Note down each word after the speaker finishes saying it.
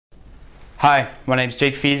Hi, my name is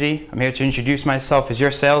Jake Feasy. I'm here to introduce myself as your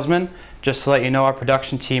salesman. Just to let you know, our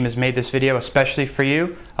production team has made this video especially for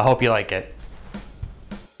you. I hope you like it.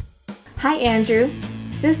 Hi Andrew.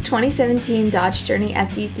 This 2017 Dodge Journey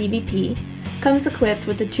SE CVP comes equipped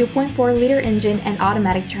with a 2.4-liter engine and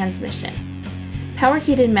automatic transmission, power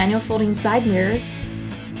heated manual folding side mirrors,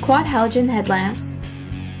 quad halogen headlamps,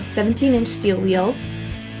 17-inch steel wheels,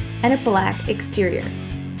 and a black exterior.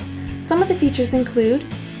 Some of the features include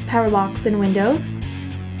power locks and windows,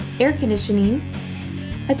 air conditioning,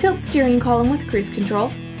 a tilt steering column with cruise control,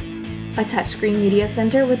 a touchscreen media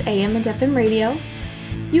center with AM and FM radio,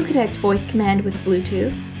 Uconnect voice command with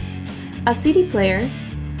Bluetooth, a CD player,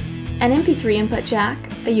 an MP3 input jack,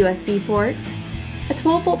 a USB port, a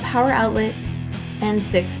 12-volt power outlet, and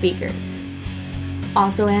 6 speakers.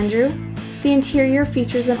 Also, Andrew, the interior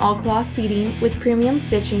features an all-cloth seating with premium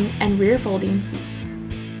stitching and rear folding seats.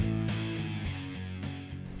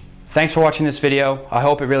 Thanks for watching this video. I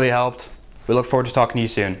hope it really helped. We look forward to talking to you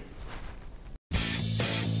soon.